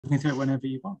me through it whenever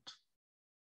you want.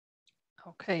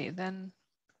 Okay, then,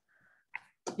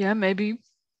 yeah, maybe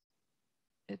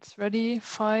it's ready,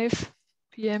 5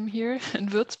 p.m. here in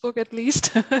Würzburg at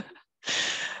least.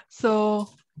 So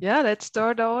yeah, let's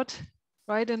start out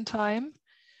right in time.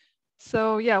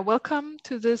 So yeah, welcome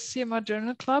to the CMR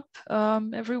Journal Club,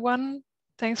 everyone.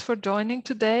 Thanks for joining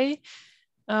today.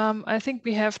 I think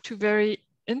we have two very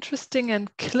interesting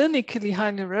and clinically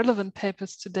highly relevant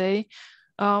papers today,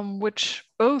 which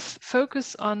both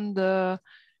focus on the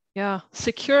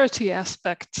security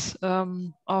aspects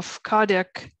of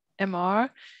cardiac MR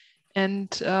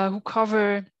and who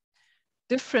cover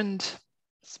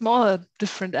smaller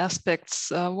different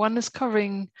aspects. One is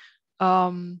covering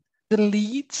the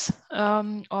leads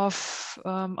of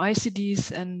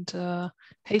ICDs and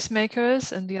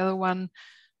pacemakers, and the other one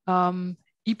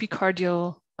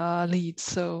epicardial leads.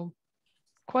 So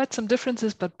quite some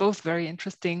differences, but both very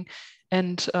interesting.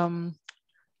 And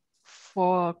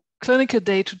for clinical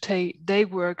day-to-day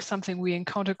work, something we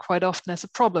encounter quite often as a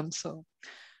problem. So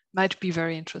might be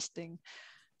very interesting.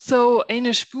 So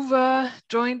Anish Bhuva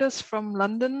joined us from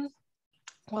London.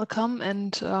 Welcome,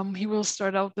 and he will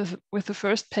start out with the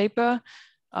first paper,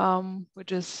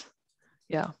 which is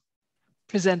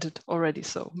presented already.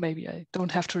 So maybe I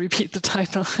don't have to repeat the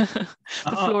title. The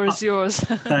floor is yours.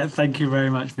 Thank you very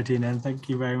much, Bettina, and thank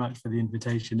you very much for the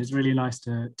invitation. It's really nice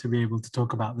to be able to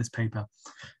talk about this paper,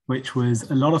 which was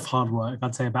a lot of hard work.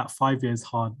 I'd say about 5 years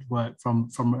hard work from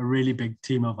a really big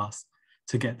team of us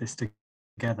to get this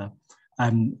together.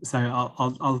 So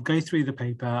I'll go through the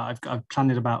paper. I've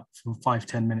planned it about for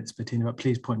 5-10 minutes, Bettina, but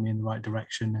please point me in the right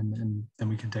direction, and then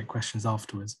we can take questions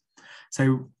afterwards.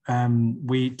 So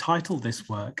we titled this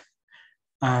work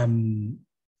in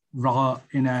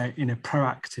a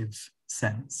proactive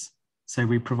sense. So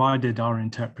we provided our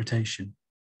interpretation,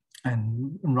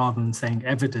 and rather than saying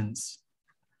evidence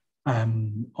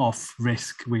of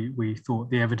risk, we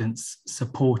thought the evidence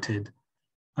supported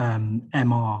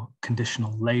MR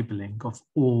conditional labeling of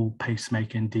all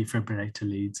pacemaker and defibrillator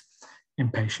leads in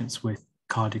patients with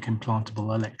cardiac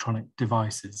implantable electronic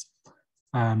devices.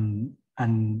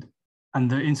 And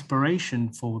the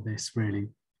inspiration for this really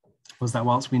was that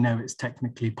whilst we know it's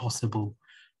technically possible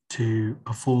to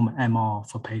perform MR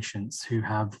for patients who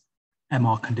have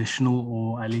MR conditional,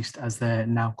 or at least as they're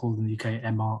now called in the UK,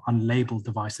 MR unlabeled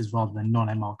devices rather than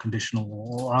non-MR conditional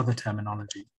or other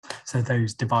terminology. So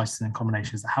those devices and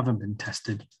combinations that haven't been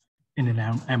tested in an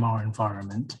MR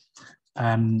environment,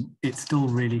 it's still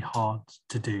really hard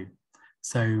to do.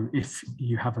 So if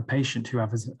you have a patient who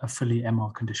has a fully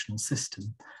MR conditional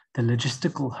system, the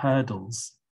logistical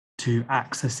hurdles to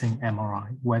accessing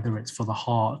MRI, whether it's for the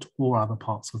heart or other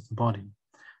parts of the body,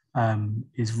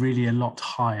 is really a lot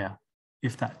higher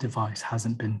if that device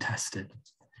hasn't been tested.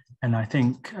 And I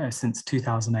think since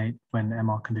 2008, when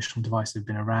MR conditional devices have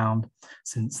been around,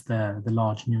 since the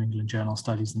large New England Journal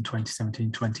studies in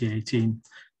 2017, 2018,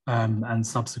 and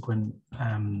subsequent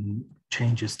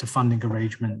changes to funding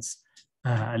arrangements,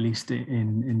 at least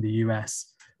in the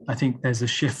US, I think there's a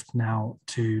shift now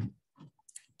to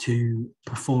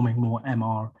performing more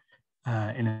MR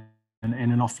in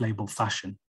an off-label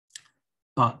fashion.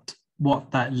 But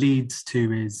what that leads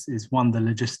to is one, the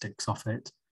logistics of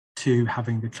it, two,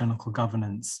 having the clinical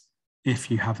governance. If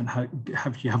you've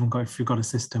got a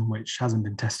system which hasn't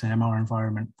been tested in an MR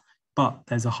environment, but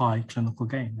there's a high clinical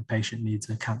gain, the patient needs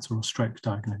a cancer or stroke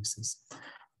diagnosis.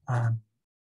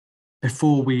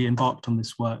 Before we embarked on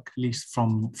this work, at least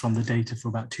from the data for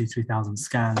about 2,000-3,000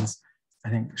 scans, I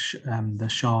think the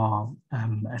Shah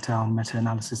et al.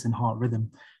 Meta-analysis in heart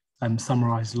rhythm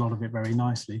summarized a lot of it very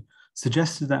nicely,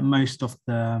 suggested that most of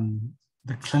the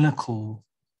clinical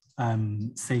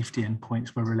safety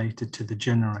endpoints were related to the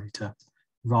generator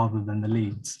rather than the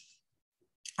leads.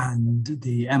 And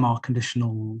the MR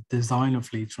conditional design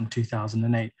of leads from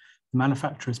 2008, the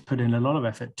manufacturers put in a lot of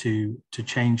effort to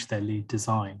change their lead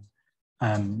design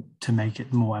to make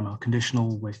it more MR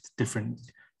conditional with different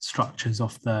structures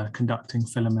of the conducting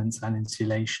filaments and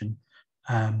insulation.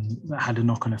 That had a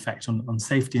knock-on effect on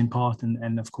safety in part,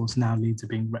 and of course now leads are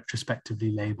being retrospectively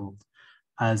labelled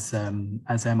as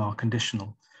MR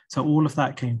conditional. So all of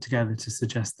that came together to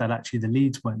suggest that actually the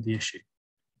leads weren't the issue.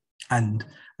 And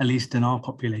at least in our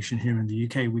population here in the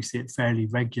UK, we see it fairly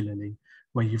regularly,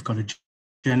 where you've got a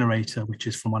generator which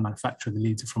is from one manufacturer, the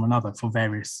leads are from another, for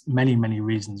many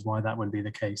reasons why that would be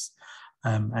the case.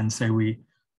 And so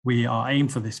our aim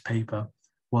for this paper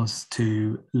was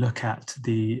to look at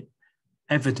the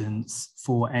evidence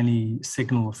for any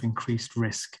signal of increased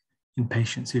risk in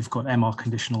patients who've got MR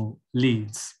conditional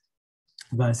leads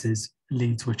versus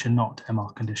leads which are not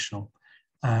MR conditional.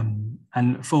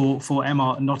 And for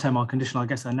MR, not MR conditional, I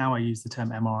guess now I use the term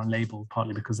MR unlabeled,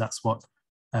 partly because that's what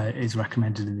is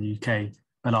recommended in the UK,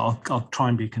 but I'll try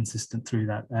and be consistent through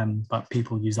that. But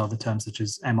people use other terms such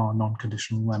as MR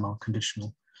non-conditional, MR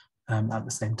conditional at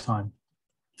the same time.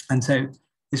 And so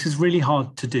this is really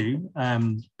hard to do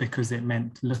because it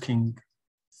meant looking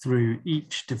through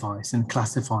each device and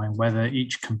classifying whether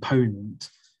each component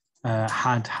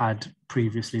had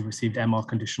previously received MR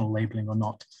conditional labeling or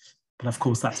not. But of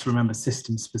course, that's, remember,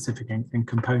 system specific and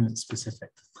component specific.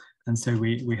 And so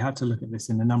we had to look at this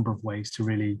in a number of ways to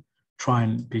really try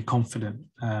and be confident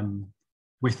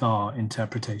with our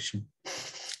interpretation.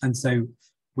 And so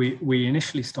we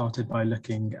initially started by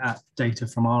looking at data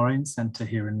from our own centre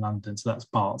here in London. So that's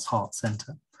Bart's Heart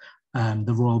Centre,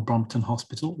 the Royal Brompton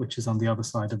Hospital, which is on the other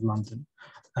side of London.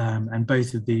 And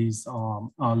both of these are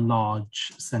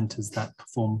large centres that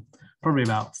perform probably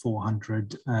about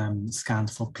 400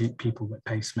 scans for people with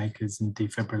pacemakers and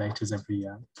defibrillators every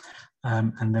year.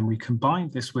 And then we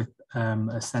combined this with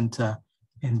a centre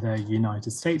in the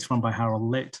United States run by Harold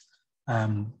Litt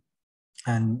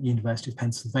and University of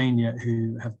Pennsylvania,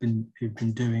 who've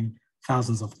been doing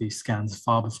thousands of these scans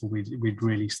far before we'd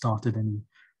really started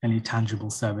any tangible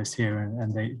service here,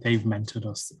 and they've mentored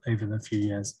us over the few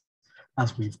years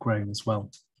as we've grown as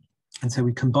well. And so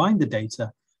we combined the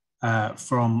data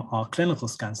from our clinical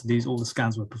scans. So all the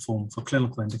scans were performed for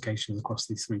clinical indications across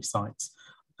these 3 sites.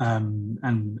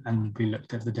 And we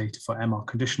looked at the data for MR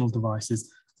conditional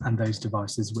devices and those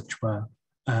devices which were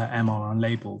MR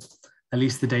unlabeled. At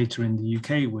least the data in the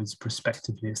UK was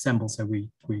prospectively assembled. So we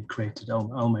created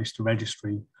almost a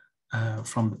registry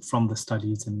from the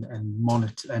studies and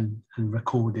monitored and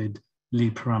recorded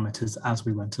lead parameters as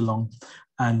we went along.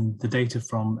 And the data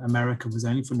from America was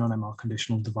only for non-MR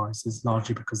conditional devices,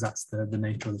 largely because that's the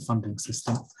nature of the funding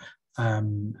system.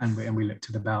 And we looked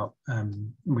at about,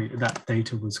 that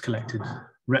data was collected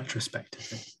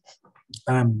retrospectively.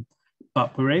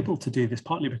 But we were able to do this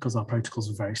partly because our protocols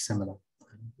were very similar.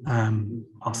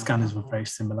 Our scanners were very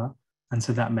similar. And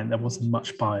so that meant there wasn't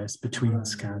much bias between the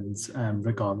scans,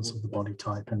 regardless of the body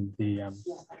type and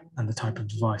the type of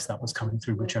device that was coming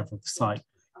through whichever of the site.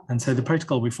 And so the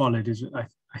protocol we followed is, I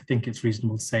think it's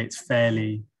reasonable to say it's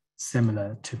fairly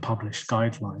similar to published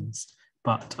guidelines.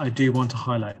 But I do want to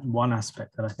highlight one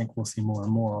aspect that I think we'll see more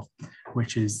and more of,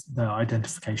 which is the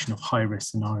identification of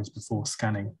high-risk scenarios before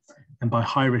scanning. And by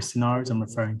high-risk scenarios, I'm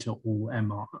referring to all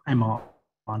MR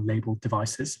unlabeled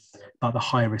devices, but the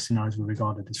high-risk scenarios were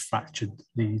regarded as fractured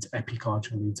leads,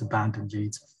 epicardial leads, abandoned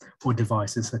leads, or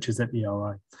devices such as at the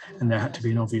ERI. And there had to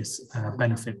be an obvious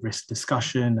benefit-risk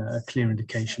discussion, a clear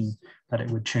indication that it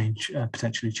would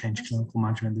potentially change clinical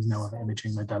management. There's no other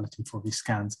imaging modality for these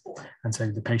scans. And so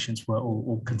the patients were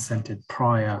all consented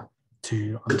prior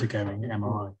to undergoing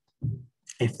MRI.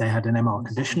 If they had an MR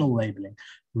conditional labeling,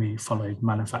 we followed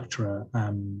manufacturer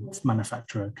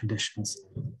conditions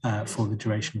for the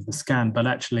duration of the scan. But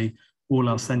actually, all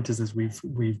our centres, as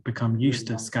we've become used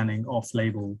to scanning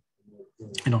off-label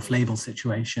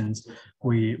situations,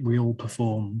 we all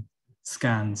perform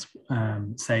scans,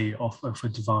 say off of a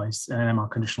device, an MR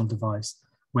conditional device,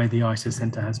 where the ISO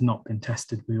centre has not been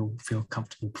tested. We all feel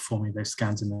comfortable performing those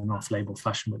scans in an off-label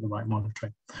fashion with the right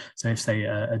monitoring. So if, say,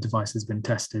 a device has been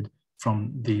tested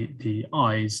from the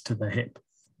eyes to the hip,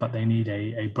 but they need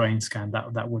a brain scan,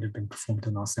 that would have been performed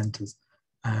in our centres.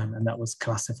 And that was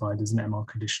classified as an MR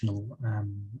conditional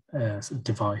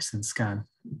device and scan.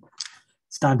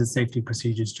 Standard safety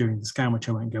procedures during the scan, which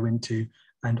I won't go into,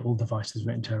 and all devices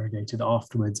were interrogated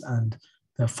afterwards, and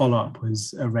the follow-up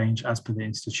was arranged as per the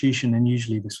institution, and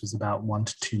usually this was about 1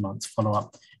 to 2 months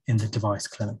follow-up in the device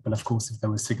clinic. But of course, if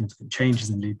there were significant changes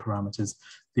in lead parameters,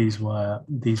 these were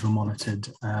monitored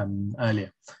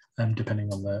earlier,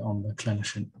 depending on the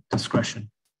clinician discretion.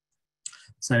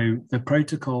 So the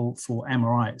protocol for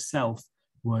MRI itself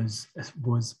was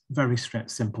very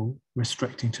simple,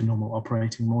 restricting to normal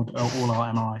operating mode. All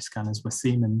our MRI scanners were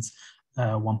Siemens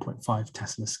 1.5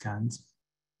 Tesla scans,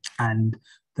 and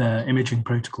the imaging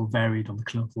protocol varied on the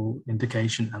clinical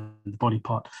indication and the body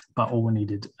part, but all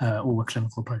were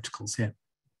clinical protocols here.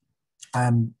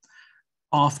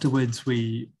 Afterwards,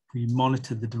 we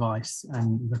monitored the device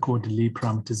and recorded lead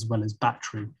parameters as well as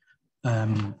battery.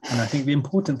 And I think the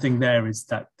important thing there is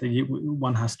that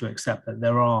one has to accept that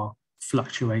there are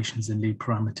fluctuations in lead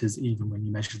parameters even when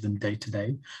you measure them day to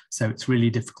day. So it's really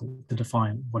difficult to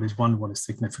define what is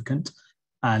significant,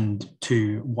 and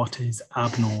 2, what is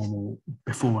abnormal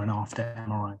before and after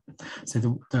MRI.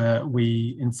 So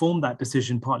we informed that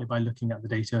decision partly by looking at the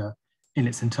data in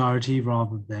its entirety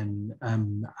rather than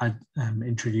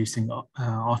introducing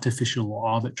artificial or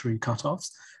arbitrary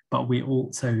cutoffs. But we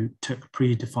also took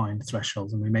predefined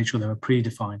thresholds, and we made sure they were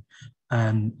predefined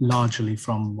largely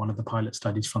from one of the pilot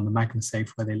studies from the MagnaSafe,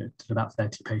 where they looked at about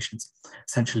 30 patients,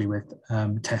 essentially with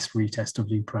retest of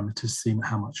lead parameters to see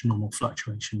how much normal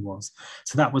fluctuation was.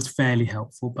 So that was fairly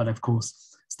helpful, but of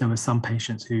course, there were some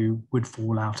patients who would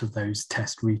fall out of those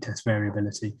retest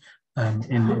variability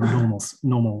in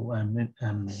normal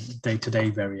day-to-day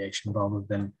variation rather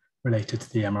than related to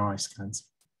the MRI scans.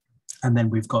 And then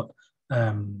we've got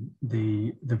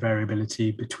the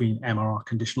variability between MRR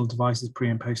conditional devices pre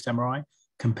and post MRI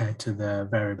compared to the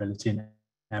variability in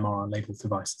MRR labeled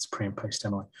devices pre and post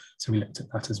MRI. So we looked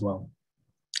at that as well.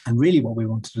 And really what we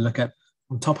wanted to look at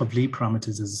on top of lead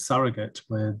parameters as a surrogate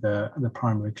were the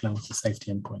primary clinical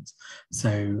safety endpoints.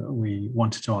 So we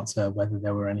wanted to answer whether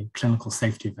there were any clinical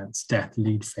safety events, death,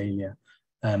 lead failure,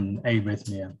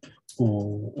 arrhythmia,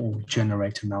 or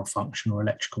generator malfunction or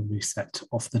electrical reset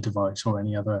of the device, or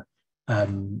any other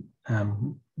event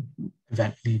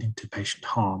leading to patient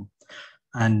harm.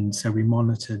 And so we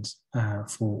monitored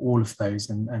for all of those,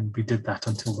 and we did that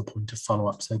until the point of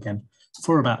follow-up. So again,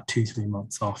 for about 2-3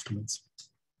 months afterwards.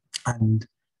 And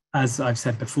as I've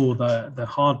said before, the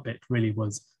hard bit really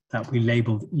was that we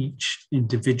labeled each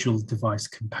individual device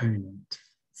component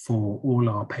for all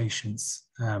our patients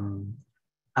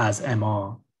as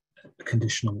MR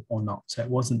conditional or not. So it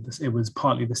wasn't this, it was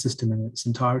partly the system in its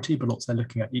entirety, but also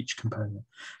looking at each component.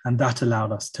 And that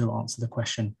allowed us to answer the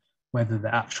question whether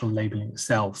the actual labeling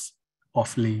itself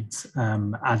of leads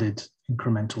added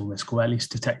incremental risk, or at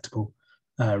least detectable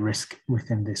risk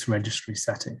within this registry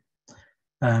setting.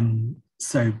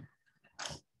 So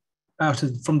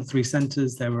from the 3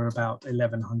 centres, there were about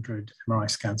 1,100 MRI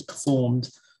scans performed.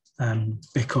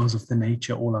 Because of the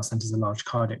nature, all our centres are large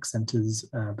cardiac centres,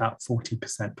 about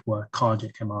 40% were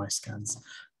cardiac MRI scans.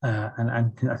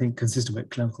 And I think consistent with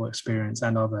clinical experience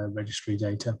and other registry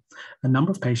data, a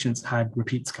number of patients had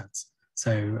repeat scans.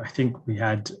 So I think we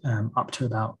had up to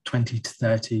about 20 to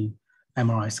 30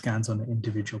 MRI scans on an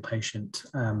individual patient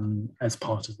as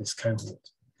part of this cohort.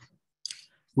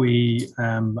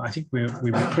 I think we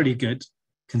were pretty good,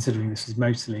 considering this is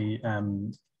mostly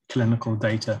clinical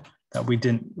data, that we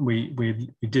didn't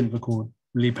record,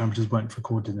 lead parameters weren't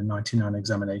recorded in 99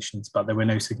 examinations, but there were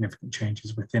no significant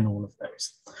changes within all of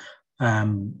those.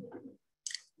 I'll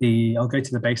go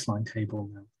to the baseline table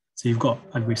now. So you've got,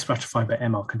 we stratified by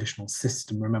MR conditional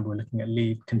system. Remember, we're looking at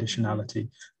lead conditionality,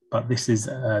 but this is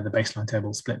the baseline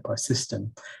table split by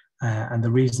system. And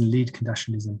the reason lead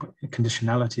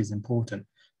conditionality is important,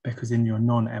 because in your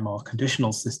non-MR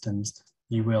conditional systems,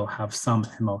 you will have some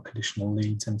MR conditional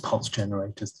leads and pulse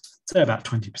generators. So about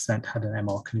 20% had an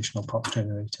MR conditional pulse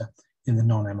generator in the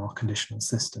non-MR conditional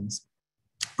systems.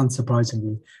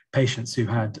 Unsurprisingly, patients who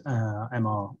had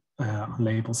MR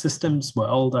unlabeled systems were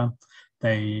older.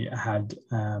 They had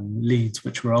leads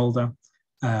which were older,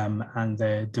 and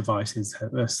their devices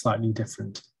were slightly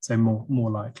different. So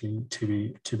more likely to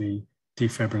be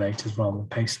defibrillators rather than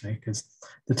pacemakers.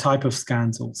 The type of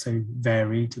scans also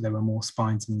varied. There were more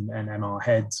spines and MR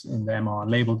heads in the MR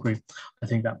label group. I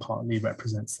think that partly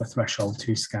represents the threshold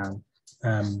to scan.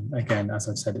 Again, as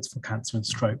I've said, it's for cancer and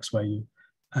strokes where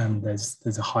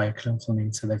there's a higher clinical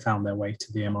need, so they found their way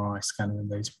to the MRI scanner in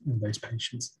those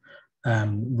patients,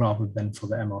 rather than for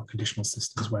the MR conditional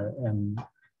systems where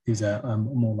these are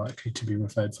more likely to be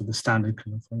referred for the standard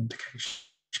clinical indications.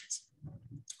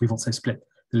 We've also split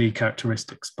the lead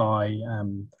characteristics by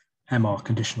MR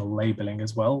conditional labeling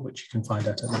as well, which you can find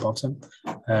out at the bottom.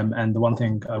 And the one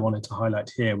thing I wanted to highlight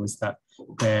here was that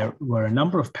there were a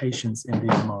number of patients in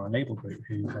the MR label group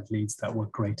who had leads that were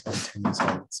greater than 10 years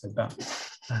old. So that,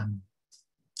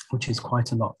 which is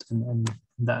quite a lot. And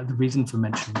that, the reason for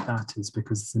mentioning that is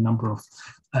because there's a number of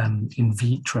in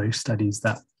vitro studies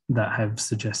that have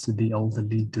suggested the older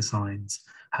lead designs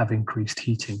have increased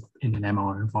heating in an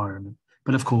MR environment.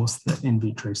 But of course, the in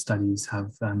vitro studies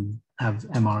have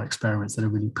MR experiments that are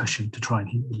really pushing to try and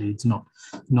heat the leads, not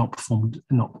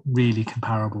really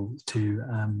comparable to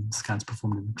scans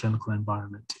performed in the clinical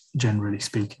environment, generally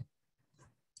speaking.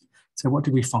 So what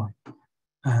did we find?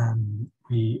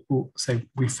 We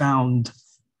found,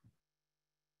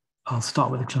 I'll start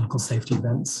with the clinical safety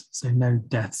events. So no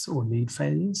deaths or lead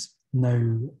failures,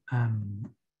 no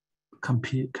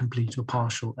complete or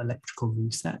partial electrical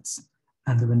resets,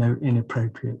 and there were no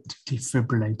inappropriate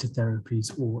defibrillator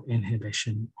therapies or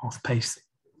inhibition of pacing.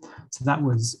 So that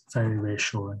was very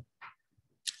reassuring.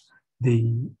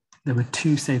 There were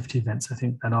 2 safety events, I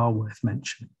think, that are worth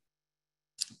mentioning.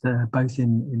 They're both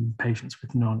in patients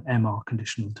with non-MR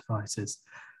conditional devices.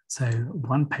 So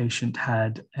one patient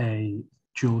had a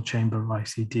dual chamber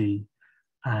ICD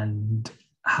and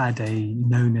had a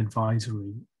known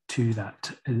advisory to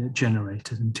that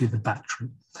generator and to the battery.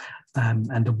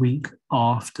 And a week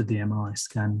after the MRI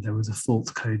scan, there was a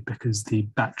fault code because the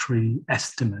battery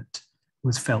estimate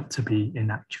was felt to be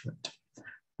inaccurate.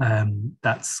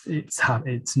 It's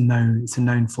a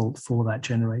known fault for that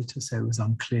generator, so it was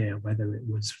unclear whether it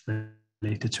was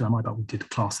related to MRI, but we did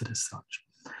class it as such.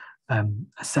 A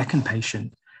second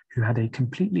patient who had a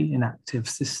completely inactive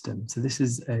system. So this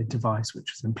is a device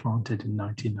which was implanted in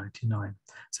 1999.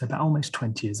 So about almost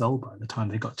 20 years old by the time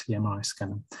they got to the MRI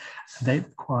scanner. They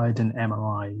required an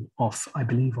MRI off, I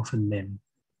believe, off a limb.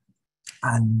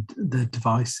 And the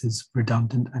device is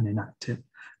redundant and inactive.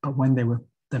 But when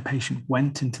the patient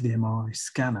went into the MRI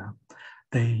scanner,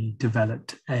 they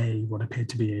developed what appeared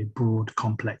to be a broad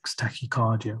complex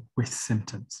tachycardia with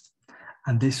symptoms.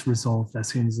 And this resolved as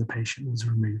soon as the patient was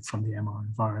removed from the MR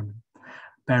environment.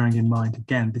 Bearing in mind,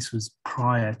 again, this was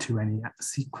prior to any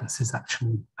sequences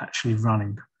actually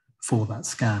running for that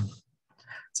scan.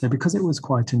 So because it was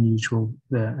quite unusual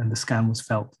and the scan was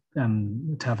felt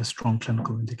to have a strong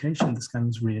clinical indication, the scan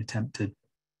was reattempted,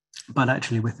 but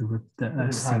actually with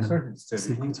a similar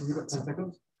sequence.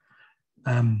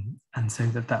 And so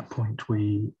at that point,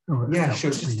 we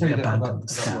abandoned the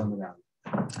scan.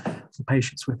 For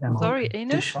patients with MR. Sorry,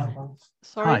 Anish.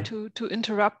 Sorry to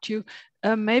interrupt you.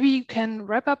 Maybe you can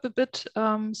wrap up a bit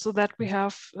so that we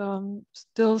have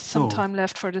still some time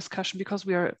left for discussion because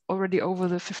we are already over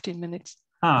the 15 minutes.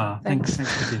 Thanks,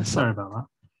 Nadine. Sorry about that.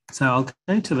 So I'll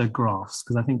go to the graphs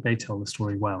because I think they tell the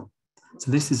story well.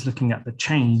 So this is looking at the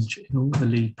change in all the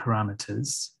lead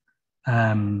parameters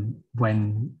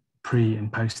when pre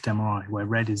and post MRI, where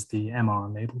red is the MR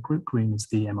unlabeled group, green is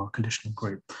the MR conditional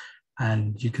group.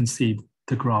 And you can see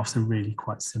the graphs are really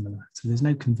quite similar. So there's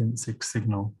no convincing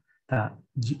signal that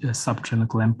a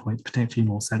subclinical endpoint, potentially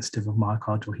more sensitive of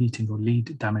myocardial heating or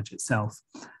lead damage itself,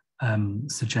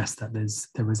 suggests that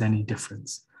there was any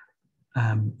difference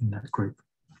in that group.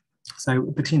 So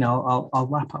Bettina, I'll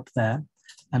wrap up there,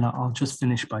 and I'll just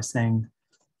finish by saying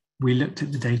we looked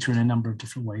at the data in a number of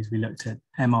different ways. We looked at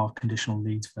MR conditional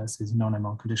leads versus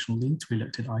non-MR conditional leads. We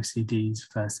looked at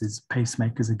ICDs versus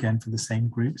pacemakers, again, for the same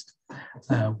groups.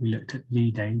 We looked at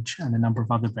lead age and a number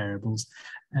of other variables.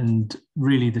 And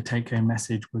really the take-home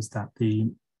message was that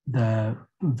the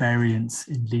variance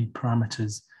in lead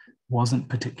parameters wasn't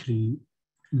particularly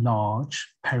large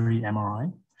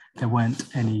peri-MRI. There weren't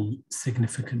any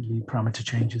significant lead parameter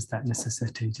changes that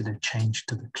necessitated a change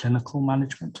to the clinical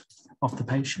management of the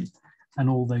patient. And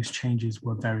all those changes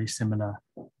were very similar,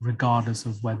 regardless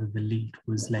of whether the lead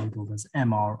was labeled as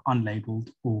MR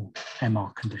unlabeled or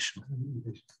MR conditional.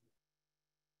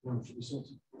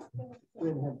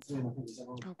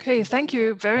 Okay, thank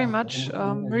you very much.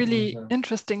 Really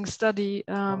interesting study.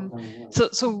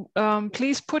 So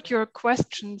please put your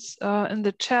questions in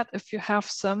the chat if you have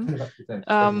some.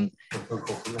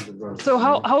 So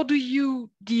how do you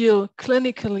deal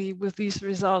clinically with these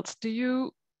results? Do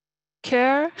you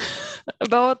care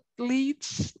about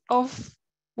leads of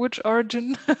which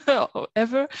origin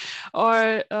ever?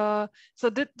 Or so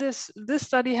did this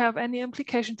study have any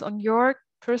implications on your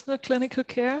personal clinical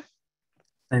care?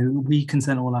 So we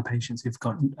consent all our patients who've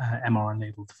got MR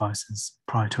unlabeled devices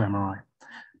prior to MRI.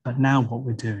 But now what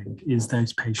we're doing is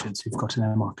those patients who've got an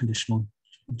MR conditional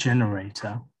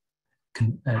generator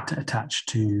attached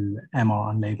to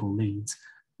MR unlabeled leads,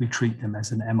 we treat them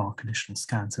as an MR conditional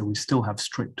scan. So we still have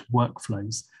strict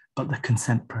workflows, but the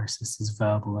consent process is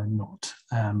verbal and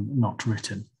not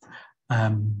written.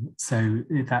 So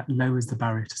that lowers the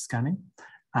barrier to scanning.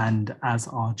 And as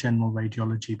our general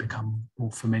radiology become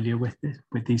more familiar with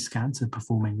these scans and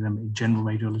performing them in general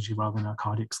radiology rather than our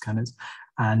cardiac scanners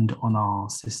and on our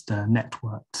sister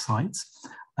network sites,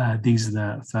 these are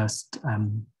the first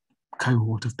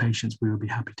cohort of patients we will be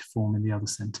happy to form in the other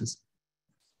centres.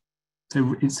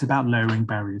 So it's about lowering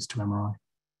barriers to MRI.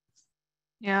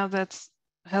 Yeah,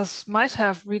 might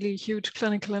have really huge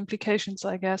clinical implications,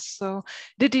 I guess. So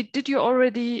did you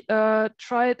already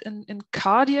try it in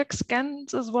cardiac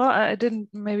scans as well? I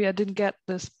didn't get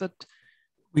this, but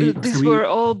these were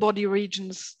all body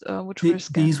regions which were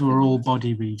scanned. These were all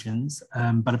body regions,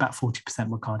 but about 40%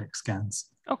 were cardiac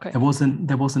scans. Okay. There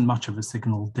wasn't much of a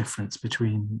signal difference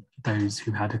between those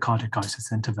who had a cardiac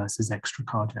isocenter versus extra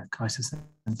cardiac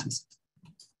isocenters.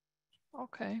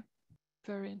 Okay,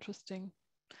 very interesting.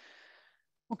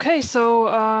 Okay,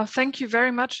 so thank you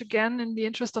very much again. In the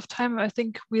interest of time, I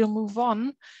think we'll move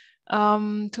on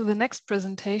to the next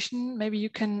presentation. Maybe you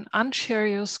can unshare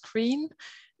your screen.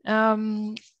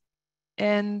 And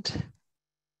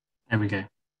there we go.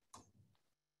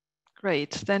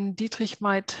 Great. Then Dietrich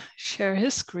might share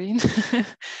his screen.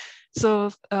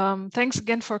 So thanks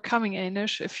again for coming,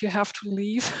 Anish. If you have to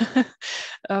leave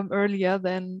earlier,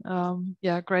 then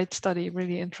yeah, great study,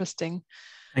 really interesting.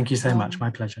 Thank you so much. My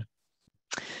pleasure.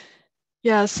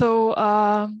 Yeah, so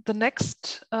the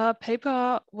next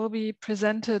paper will be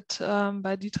presented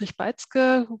by Dietrich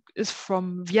Beitzke, who is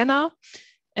from Vienna.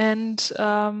 And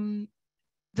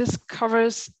this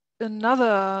covers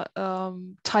another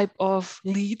type of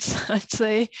leads, I'd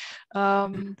say,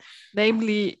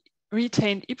 namely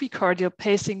retained epicardial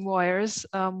pacing wires,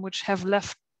 which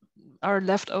are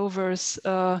leftovers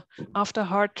after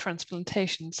heart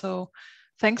transplantation. So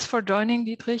thanks for joining,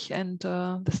 Dietrich, and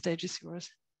the stage is yours.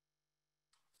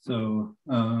 So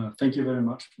thank you very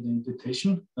much for the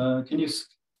invitation. Can you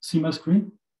see my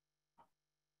screen?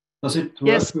 Does it work?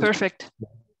 Yes, perfect.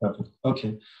 Perfect.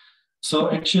 Okay. So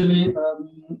actually,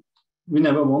 we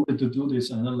never wanted to do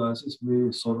this analysis.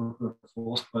 We sort of were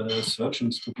forced by the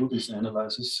surgeons to do this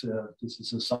analysis. This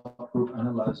is a subgroup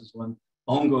analysis, one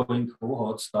ongoing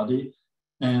cohort study.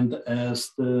 And as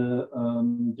the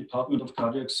Department of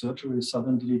Cardiac Surgery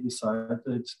suddenly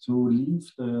decided to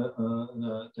leave the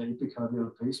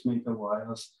epicardial pacemaker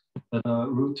wires that are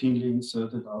routinely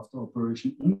inserted after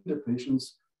operation in the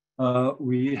patients,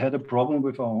 we had a problem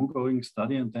with our ongoing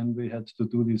study, and then we had to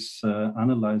do this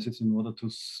analysis in order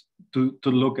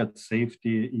to look at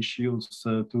safety issues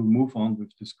to move on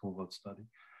with this cohort study.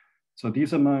 So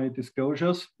these are my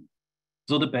disclosures.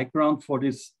 So the background for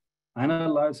this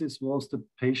analysis was the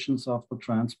patients after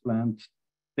transplant,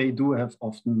 they do have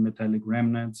often metallic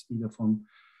remnants, either from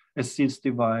assist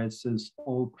devices,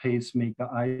 old pacemaker,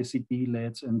 ICD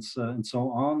leads, and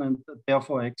so on. And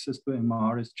therefore, access to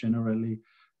MR is generally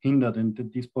hindered, and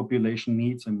this population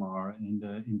needs MR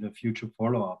in the future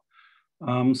follow-up.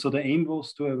 So the aim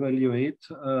was to evaluate,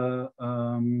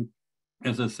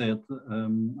 as I said,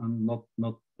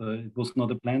 it was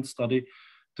not a planned study,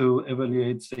 to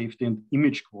evaluate safety and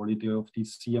image quality of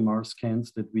these CMR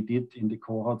scans that we did in the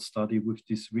cohort study with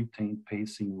these retained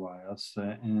pacing wires.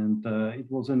 And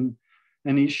it was an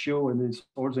issue, and it's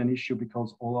also an issue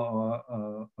because all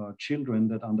our children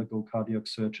that undergo cardiac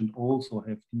surgery also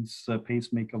have these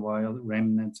pacemaker wire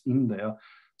remnants in there.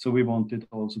 So we wanted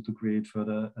also to create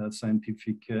further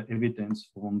scientific evidence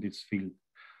from this field.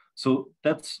 So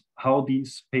that's how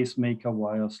these pacemaker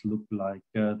wires look like.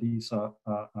 These are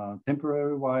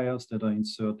temporary wires that are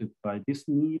inserted by this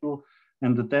needle,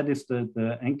 and that is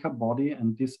the anchor body.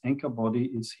 And this anchor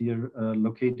body is here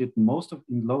located in most of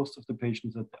the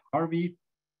patients at the RV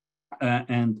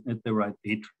and at the right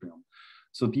atrium.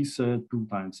 So these 2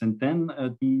 times, and then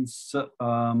these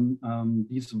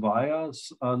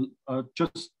wires are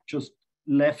just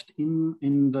left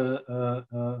in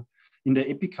the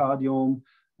epicardium.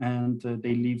 And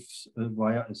they leave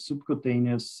via a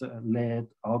subcutaneous lead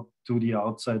out to the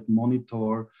outside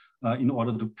monitor in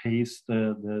order to pace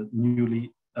the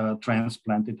newly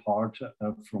transplanted heart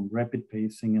from rapid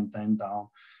pacing and then down.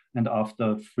 And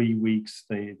after 3 weeks,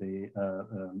 they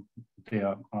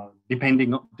are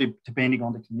depending on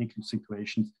the clinical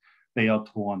situations, they are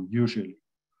torn usually.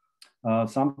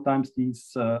 Sometimes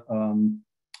these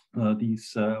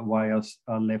wires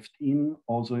are left in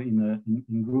also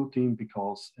in routine,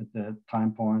 because at the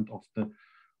time point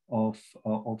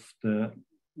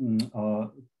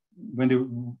when they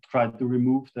try to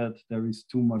remove that, there is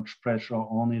too much pressure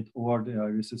on it, or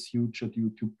there is a suture due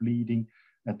to bleeding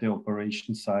at the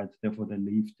operation site. Therefore, they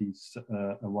leave these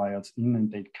wires in and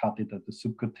they cut it at the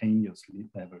subcutaneous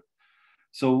level.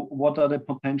 So what are the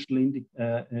potential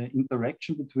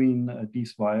interaction between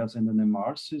these wires and an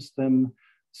MR system?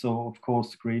 So of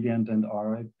course, gradient and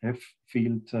RF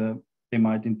field, they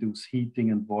might induce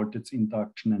heating and voltage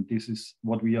induction. And this is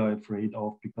what we are afraid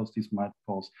of, because this might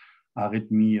cause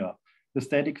arrhythmia. The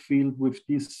static field with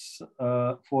these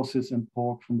forces and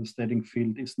torque from the static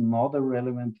field is not a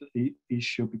relevant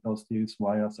issue, because these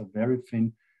wires are very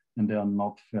thin and they are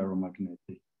not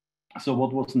ferromagnetic. So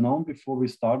what was known before we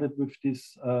started with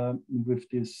this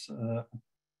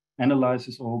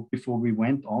analysis, or before we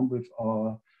went on with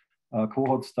our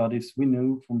cohort studies, we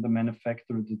knew from the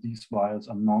manufacturer that these wires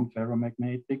are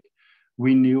non-ferromagnetic.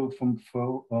 We knew from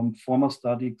former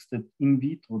studies that in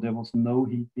vitro there was no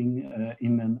heating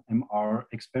in an MR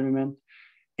experiment.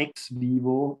 Ex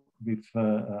vivo, with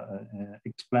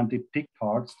explanted pig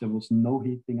hearts, there was no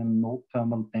heating and no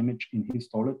thermal damage in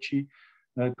histology.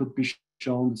 Could be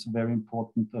shown. It's a very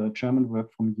important German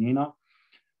work from Jena.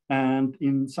 And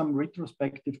in some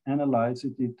retrospective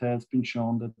analysis, it has been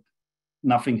shown that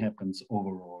nothing happens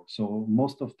overall. So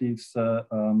most of these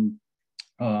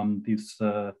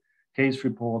case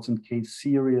reports and case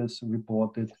series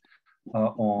reported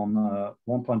on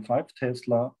 1.5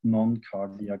 Tesla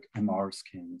non-cardiac MR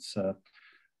scans.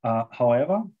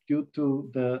 However, due to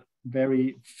the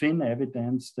very thin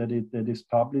evidence that is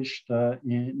published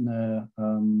in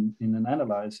an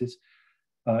analysis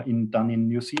done in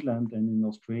New Zealand and in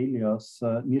Australia,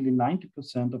 nearly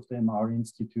 90% of the MR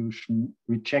institution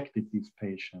rejected this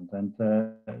patient, and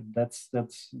that's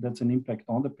an impact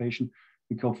on the patient,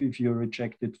 because if you're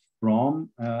rejected from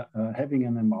having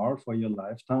an MR for your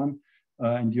lifetime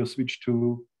and you switch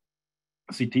to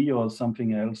CT or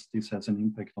something else, this has an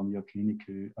impact on your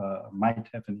clinical, might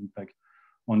have an impact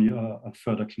on your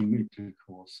further clinical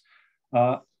course.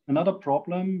 Another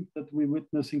problem that we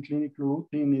witness in clinical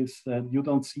routine is that you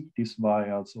don't see these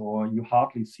wires, or you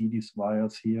hardly see these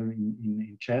wires here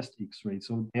in chest X-ray.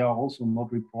 So they are also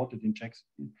not reported in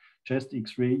chest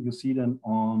X-ray. You see them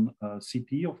on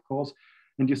CT, of course,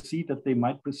 and you see that they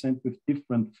might present with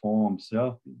different forms.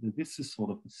 Yeah? This is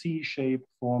sort of a C-shaped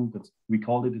form. We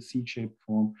call it a C-shaped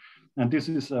form. And this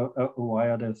is a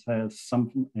wire that has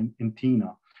some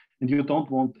antenna. And you don't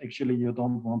want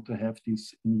to have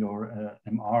this in your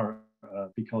MR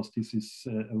because this is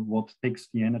what takes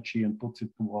the energy and puts it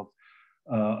towards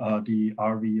the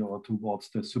RV or towards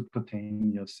the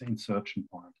subcutaneous insertion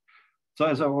point. So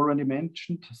as I already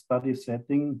mentioned, study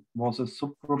setting was a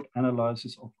subgroup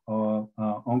analysis of our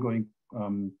ongoing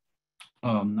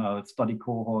study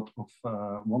cohort of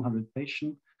 100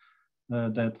 patients.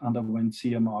 That underwent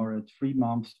CMR at 3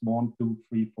 months, 1, 2,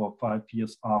 3, 4, 5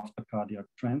 years after cardiac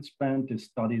transplant. The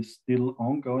study is still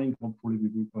ongoing. Hopefully, we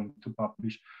will going to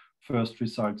publish first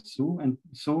results soon.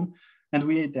 And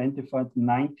we identified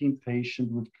 19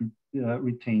 patients with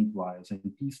retained wires.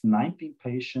 And these 19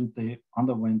 patients, they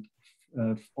underwent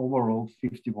overall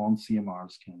 51 CMR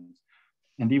scans.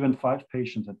 And even 5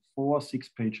 patients had 4, 6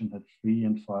 patients had 3,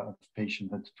 and 5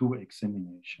 patients had 2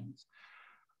 examinations.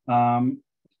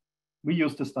 We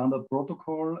used the standard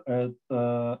protocol at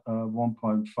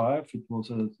 1.5.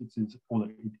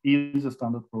 It is a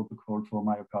standard protocol for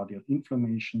myocardial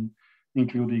inflammation,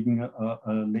 including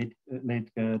late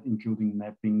GAD, including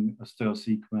mapping, a stir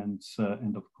sequence,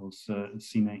 and of course,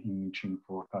 CNA imaging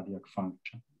for cardiac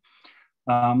function.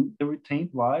 The retained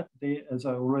wire, as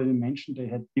I already mentioned, they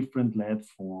had different lead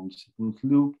forms. It was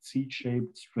looped,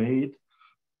 C-shaped, straight.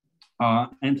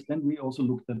 And then we also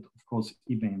looked at, of course,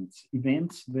 events.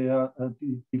 Events were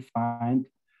defined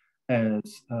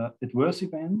as adverse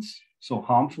events, so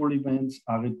harmful events,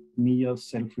 arrhythmia,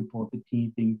 self-reported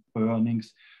heating,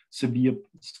 burnings, severe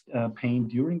pain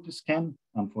during the scan.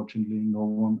 Unfortunately, no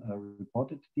one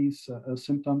reported these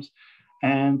symptoms.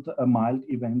 And mild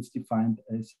events defined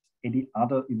as any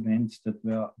other events that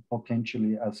were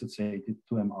potentially associated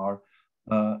to MR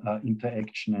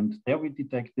interaction. And there we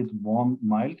detected one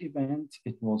mild event.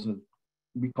 It was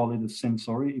we call it a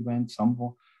sensory event.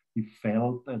 Somehow we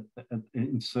felt at the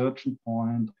insertion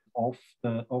point of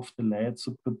the lead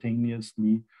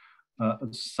subcutaneously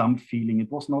some feeling.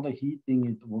 It was not a heating,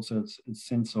 it was a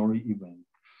sensory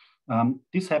event.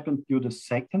 This happened during the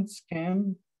second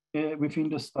scan within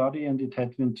the study, and it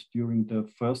happened during the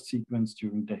first sequence,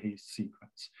 during the haste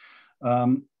sequence.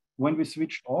 When we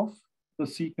switched off the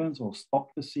sequence or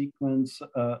stopped the sequence,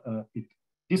 it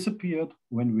disappeared.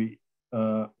 When we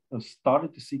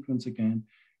started the sequence again,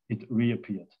 it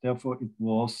reappeared. Therefore, it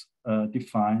was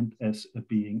defined as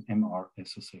being MR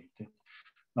associated.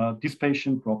 This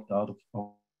patient dropped out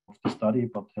of the study,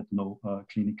 but had no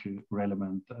clinically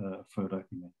relevant further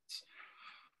events.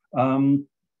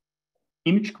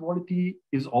 Image quality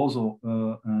is also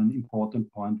an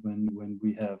important point when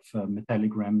we have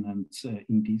metallic remnants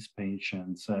in these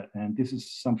patients. And this is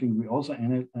something we also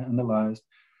analyzed.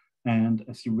 And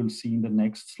as you will see in the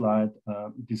next slide,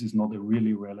 this is not a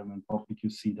really relevant topic. You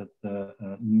see that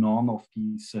none of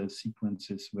these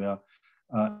sequences were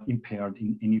impaired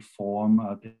in any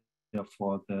form.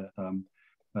 Therefore,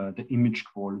 the image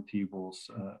quality was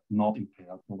not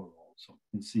impaired overall. So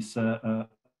this is a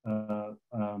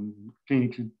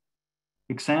clinical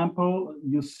example.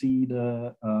 You see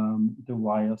the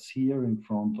wires here in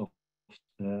front of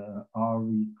the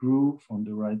RV groove on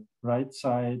the right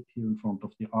side, here in front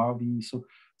of the RV. So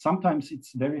sometimes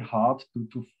it's very hard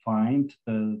to find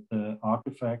the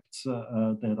artifacts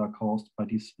that are caused by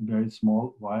these very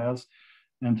small wires,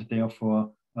 and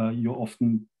therefore you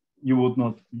would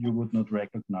not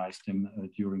recognize them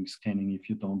during scanning if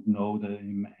you don't know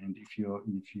them, and if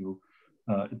you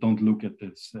don't look at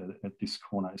this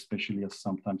corner, especially as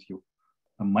sometimes you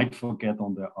might forget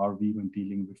on the RV when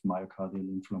dealing with myocardial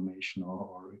inflammation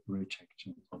or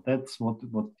rejection. So that's what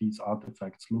these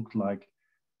artifacts look like.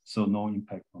 So no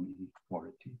impact on image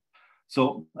quality.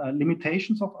 So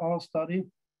limitations of our study.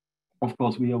 of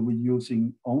course, we are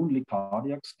using only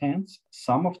cardiac scans.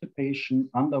 Some of the patients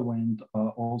underwent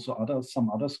also some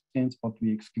other scans, but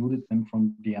we excluded them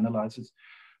from the analysis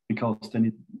because then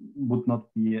it would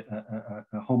not be a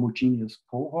homogeneous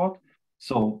cohort.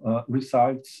 So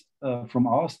results from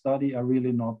our study are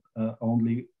really not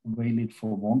only valid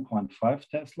for 1.5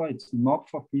 Tesla. It's not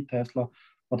for 3 Tesla,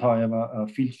 but however,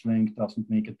 field strength doesn't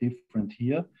make a difference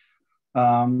here.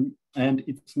 And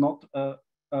it's not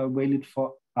valid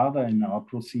for other MR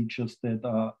procedures that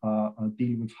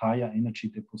deal with higher energy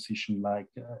deposition, like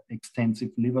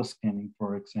extensive liver scanning,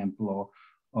 for example,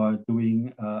 or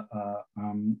doing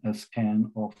a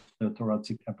scan of the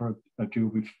thoracic aperture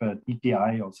with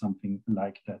DTI or something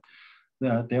like that.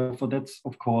 Therefore, that's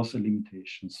of course a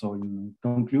limitation. So in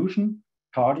conclusion,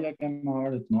 cardiac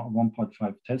MR at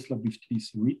 1.5 Tesla with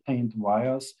these retained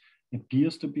wires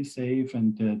appears to be safe,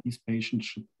 and these patients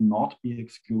should not be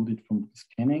excluded from the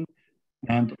scanning.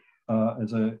 And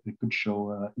as I could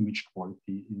show, image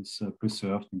quality is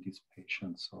preserved in these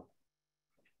patients. So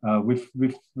with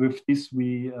this,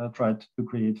 we tried to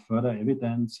create further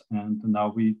evidence, and now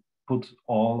we put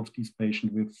all of these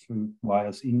patients with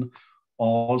wires in,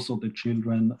 also the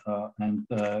children. And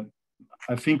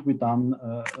I think we've done,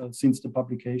 since the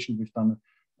publication, we've done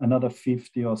another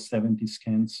 50 or 70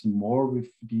 scans more with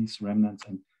these remnants,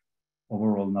 and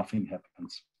overall nothing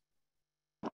happens.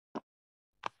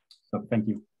 So thank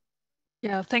you.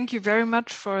 Yeah, thank you very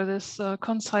much for this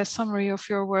concise summary of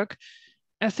your work.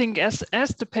 I think as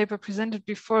the paper presented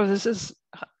before, this is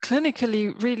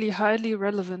clinically really highly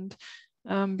relevant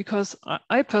because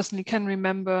I personally can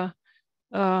remember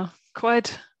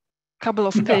quite a couple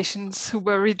of patients who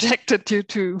were rejected due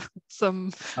to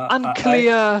some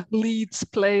unclear leads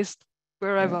placed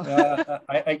wherever.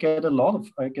 I get a lot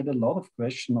of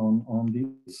questions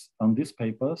on this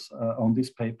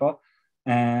paper.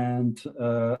 And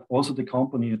also the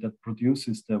company that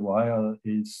produces the wire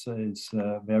is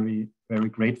very, very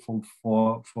grateful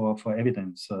for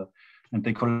evidence. And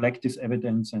they collect this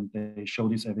evidence and they show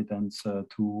this evidence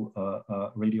to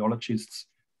radiologists,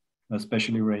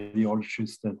 especially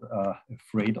radiologists that are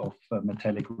afraid of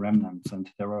metallic remnants. And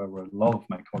there are a lot of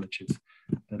my colleagues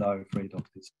that are afraid of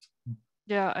this.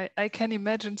 Yeah, I can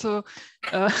imagine. So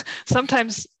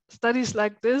sometimes studies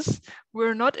like this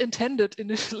were not intended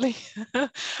initially. No,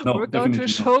 we're going to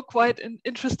show not. quite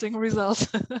interesting results.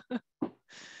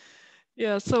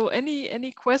 Yeah, so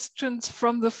any questions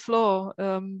from the floor?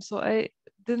 So I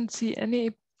didn't see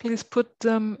any. Please put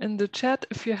them in the chat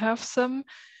if you have some.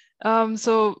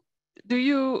 So do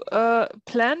you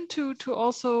plan to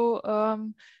also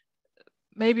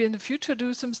maybe in the future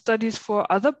do some studies for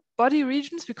other body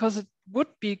regions? Because it would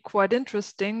be quite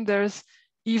interesting. There's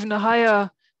even a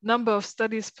higher number of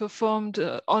studies performed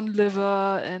on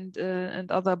liver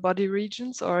and other body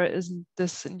regions, or isn't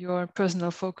this in your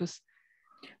personal focus?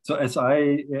 So as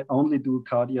I only do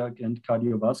cardiac and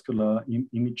cardiovascular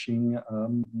imaging,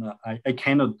 I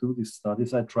cannot do these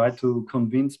studies. I try to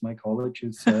convince my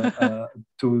colleagues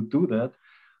to do that.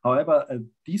 However,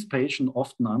 these patients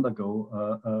often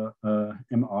undergo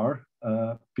MR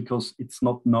because it's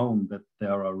not known that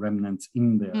there are remnants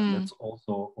in there. That's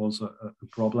also a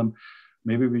problem.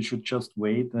 Maybe we should just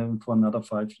wait for another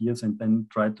 5 years and then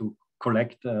try to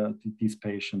collect these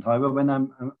patients. However, when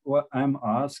I'm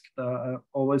asked, I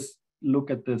always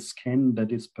look at the scan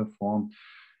that is performed.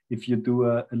 If you do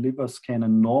a liver scan, a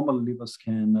normal liver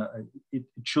scan, it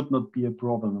should not be a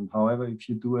problem. However, if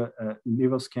you do a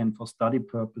liver scan for study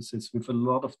purposes with a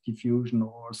lot of diffusion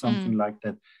or something like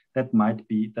that, that might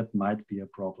be a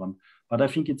problem. But I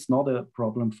think it's not a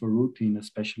problem for routine,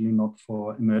 especially not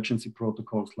for emergency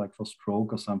protocols like for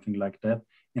stroke or something like that.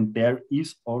 And there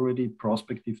is already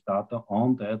prospective data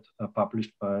on that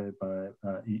published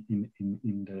in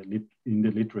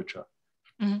the literature.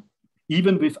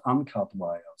 Even with uncut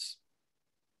wires.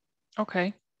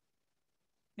 Okay.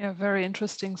 Yeah, very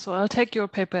interesting. So I'll take your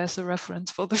paper as a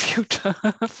reference for the future,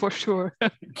 for sure.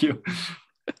 Thank you.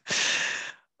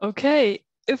 Okay,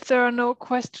 if there are no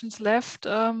questions left,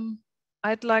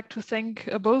 I'd like to thank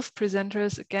both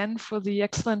presenters again for the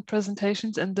excellent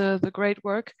presentations and the great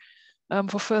work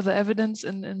for further evidence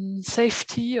in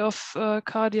safety of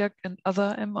cardiac and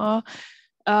other MR.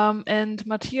 And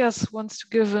Matthias wants to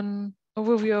give an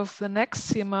overview of the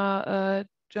next CMR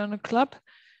Journal Club.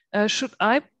 Should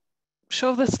I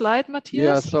show the slide,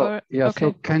 Matthias? Yeah,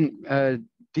 so can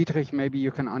Dietrich, maybe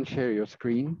you can unshare your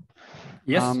screen.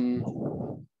 Yes.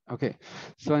 Okay,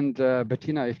 so and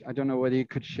Bettina, I don't know whether you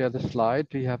could share the slide.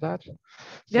 Do you have that? So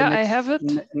yeah, I have it.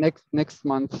 Next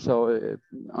month, so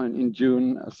in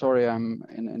June. Sorry, I'm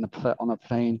on a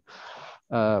plane.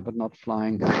 but not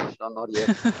flying, so not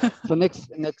yet. So next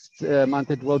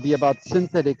month it will be about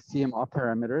synthetic CMR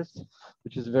parameters,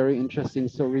 which is very interesting.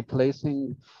 So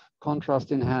replacing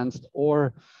contrast enhanced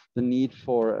or the need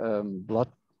for blood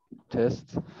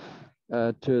tests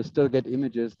to still get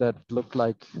images that look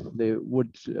like they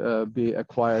would be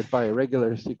acquired by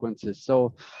regular sequences.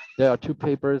 So there are two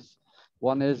papers.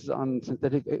 One is on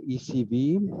synthetic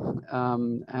ECV,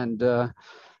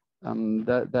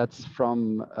 that's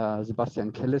from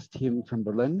Sebastian Keller's team from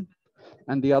Berlin.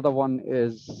 And the other one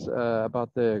is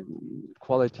about the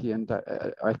quality and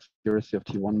accuracy of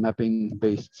T1 mapping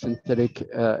based synthetic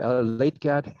late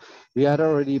GAD. We had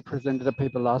already presented a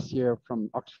paper last year from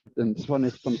Oxford, and this one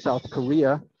is from South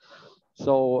Korea.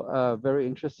 So very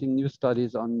interesting new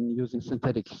studies on using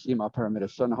synthetic CMR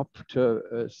parameters. So I hope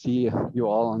to see you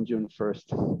all on June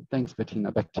 1st. Thanks,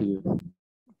 Bettina, back to you.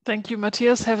 Thank you,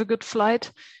 Matthias. Have a good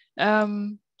flight.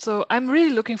 So I'm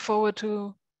really looking forward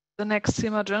to the next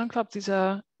CMR Journal Club. These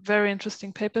are very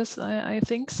interesting papers, I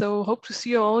think. So hope to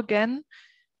see you all again.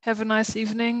 Have a nice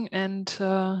evening and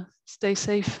stay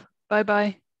safe.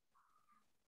 Bye-bye.